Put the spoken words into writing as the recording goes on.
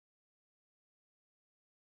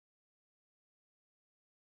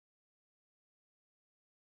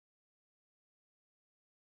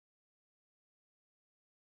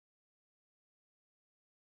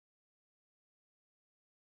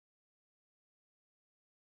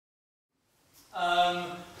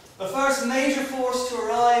The first major force to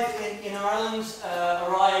arrive in Ireland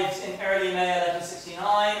arrived in early May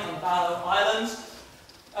 1169 on Barrow Island.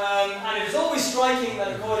 And it is always striking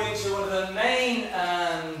that according to one of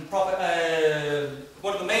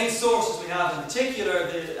the main sources we have in particular,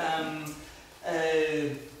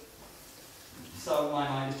 so my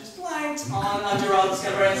mind is just blanked on Giraldus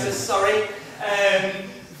Cambrensis, sorry.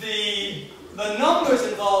 The numbers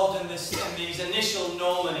involved in these initial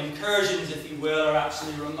Norman incursions, if you will, are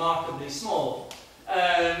actually remarkably small.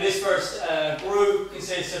 This first group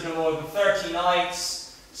consists of no more than 30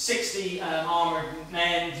 knights, 60 armoured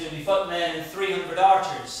men, presumably footmen, and 300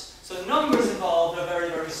 archers. So the numbers involved are very,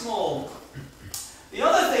 very small. The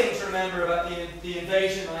other thing to remember about the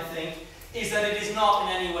invasion, I think, is that it is not in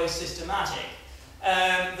any way systematic.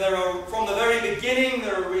 From the very beginning,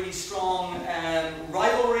 there are really strong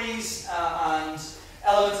rivalries and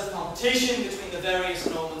elements of competition between the various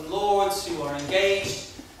Norman lords who are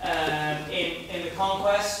engaged in the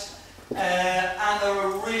conquest, and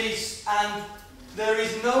there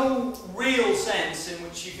is no real sense in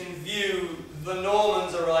which you can view the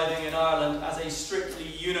Normans arriving in Ireland as a strictly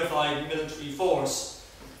unified military force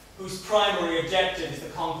whose primary objective is the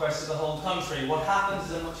conquest of the whole country. What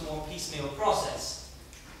happens is a much more piecemeal process.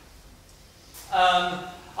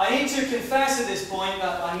 I need to confess at this point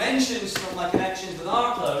that I mentioned some of my connections with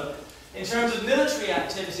Arklow. In terms of military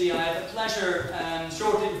activity, I had the pleasure,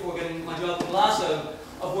 shortly before getting my job in Glasgow,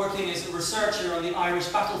 of working as a researcher on the Irish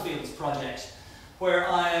Battlefields Project,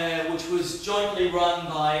 which was jointly run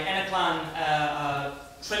by Ennicklan, a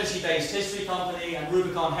Trinity-based history company, and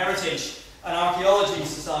Rubicon Heritage, an archaeology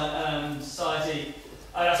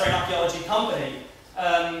archaeology company.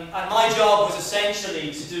 And my job was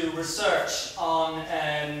essentially to do research on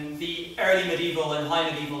the early medieval and high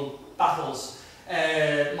medieval battles.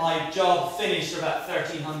 My job finished about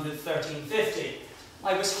 1300, 1350.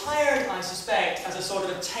 I was hired, I suspect, as a sort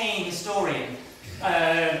of a tame historian,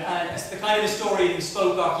 as the kind of historian who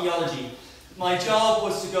spoke archaeology. My job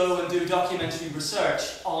was to go and do documentary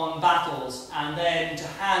research on battles, and then to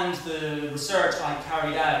hand the research I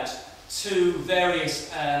carried out to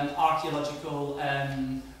various archaeological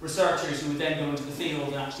researchers who would then go into the field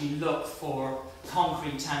and actually look for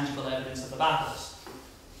concrete, tangible evidence of the battles.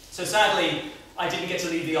 So sadly, I didn't get to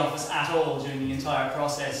leave the office at all during the entire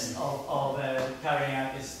process of carrying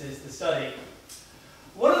out this study.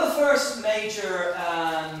 One of the first major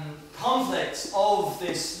conflicts of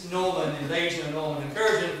this Norman invasion and Norman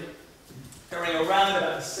incursion, occurring around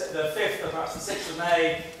about the 5th or perhaps the 6th of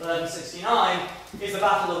May 1169, is the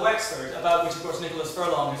Battle of Wexford, about which, of course, Nicholas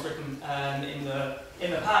Furlong has written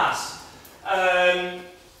in the past.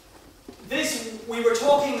 We were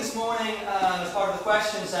talking this morning as part of the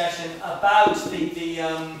question session about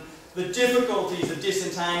the difficulties of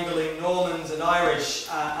disentangling Normans and Irish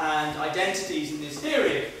and identities in this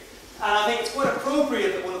period. And I think it's quite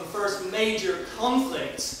appropriate that one of the first major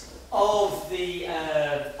conflicts of the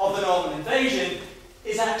Norman invasion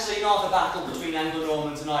is actually not a battle between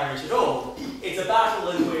Anglo-Normans and Irish at all. It's a battle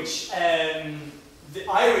in which the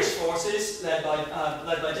Irish forces, led by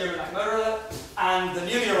Diarmaid MacMurrough, and the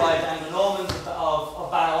newly arrived Anglo-Normans of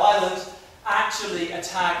Barrow Island actually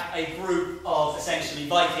attack a group of essentially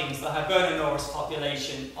Vikings, the Hiberno Norse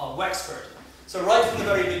population of Wexford. So right from the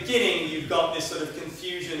very beginning, you've got this sort of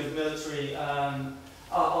confusion of military,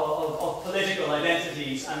 of political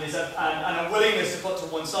identities, and a willingness to put to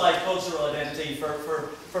one side cultural identity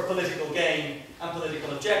for political gain and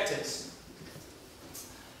political objectives.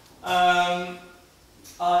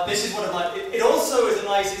 This is one of my. It also is a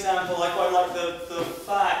nice example. I quite like the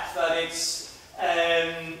fact that it's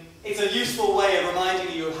a useful way of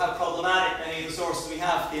reminding you of how problematic many of the sources we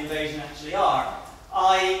have for the invasion actually are.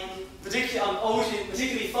 I'm always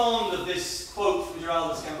particularly fond of this quote from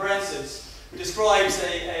Giraldus Cambrensis, who describes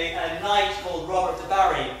a knight called Robert de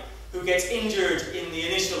Barry, who gets injured in the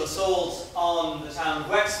initial assault on the town of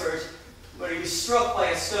Wexford, where he was struck by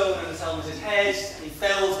a stone on his helmeted head, and he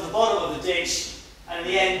fell to the bottom of the ditch, and in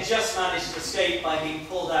the end just managed to escape by being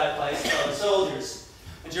pulled out by his fellow soldiers.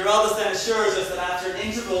 And Giraldus then assures us that after an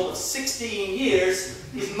interval of 16 years,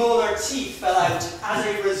 his molar teeth fell out as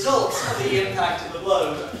a result of the impact of the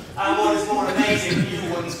blow, and what is more amazing,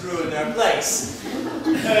 new ones grew in their place.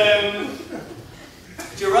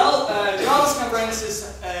 Giraldus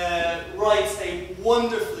Cambrensis writes a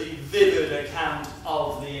wonderfully vivid account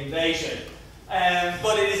of the invasion.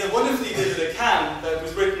 But it is a wonderfully vivid account that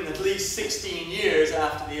was written at least 16 years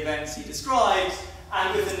after the events he describes,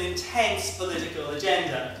 and with an intense political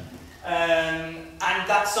agenda. And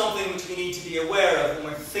that's something which we need to be aware of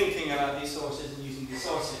when we're thinking about these sources and using these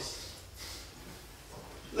sources.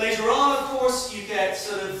 Later on, of course, course, you get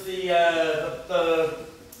sort of the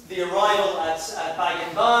arrival at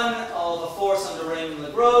Baginbun of a force under Raymond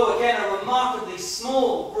Le Gros. Again, a remarkably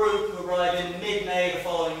small group who arrive in mid-May the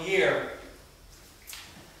following year.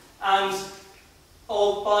 And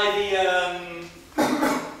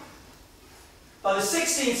by the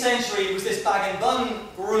 16th century, it was this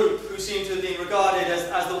Baginbun group who seem to have been regarded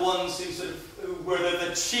as the ones who were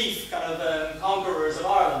the chief kind of conquerors of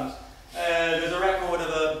Ireland. There's a record of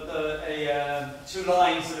a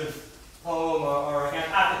two-line sort of poem, or again,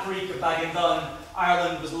 at the creek of Baginbun,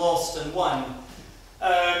 Ireland was lost and won.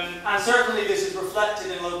 And certainly this is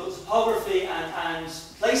reflected in local topography and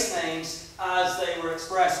place names as they were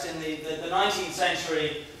expressed in the 19th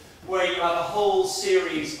century, where you have a whole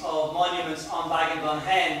series of monuments on Baginbun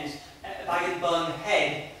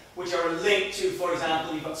Head, which are linked to, for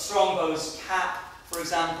example, you've got Strongbow's cap, for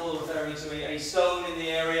example, referring to a stone in the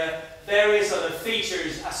area, various other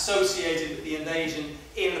features associated with the invasion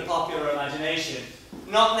in the popular imagination.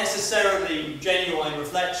 Not necessarily genuine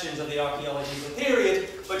reflections of the archaeology of the period,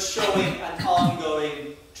 but showing an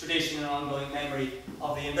ongoing tradition and ongoing memory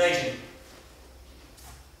of the invasion.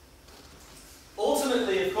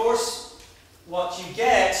 Ultimately, of course, what you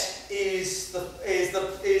get is an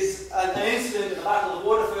incident at the Battle of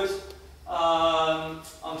Waterford on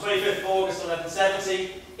 25th of August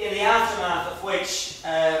 1170, in the aftermath of which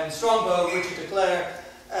Strongbow, Richard de Clare,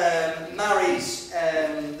 marries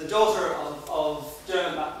the daughter of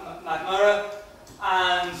Dermot MacMurrough,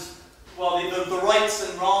 and while the rights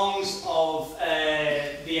and wrongs of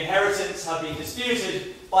the inheritance have been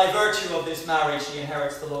disputed, by virtue of this marriage he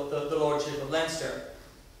inherits the lordship of Leinster.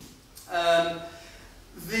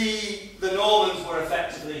 The Normans were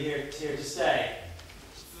effectively here to stay.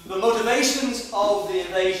 The motivations of the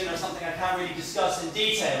invasion are something I can't really discuss in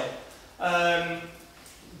detail,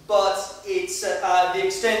 but it's the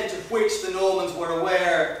extent to which the Normans were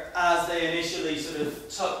aware, as they initially sort of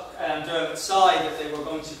took Dermot's side, that they were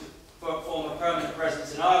going to form a permanent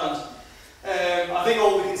presence in Ireland. I think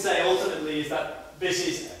all we can say ultimately is that this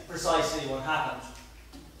is precisely what happened.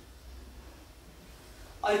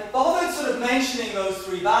 I bothered sort of mentioning those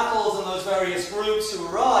three battles and those various groups who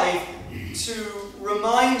arrived to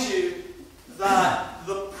remind you that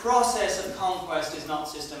the process of conquest is not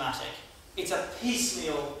systematic. It's a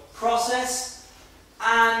piecemeal process,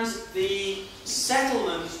 and the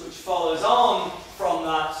settlement which follows on from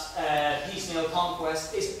that piecemeal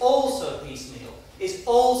conquest is also piecemeal, is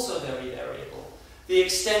also very variable. The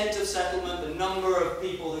extent of settlement, the number of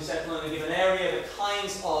people who settle in a given area, the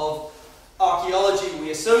kinds of archaeology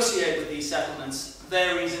we associate with these settlements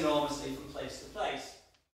varies enormously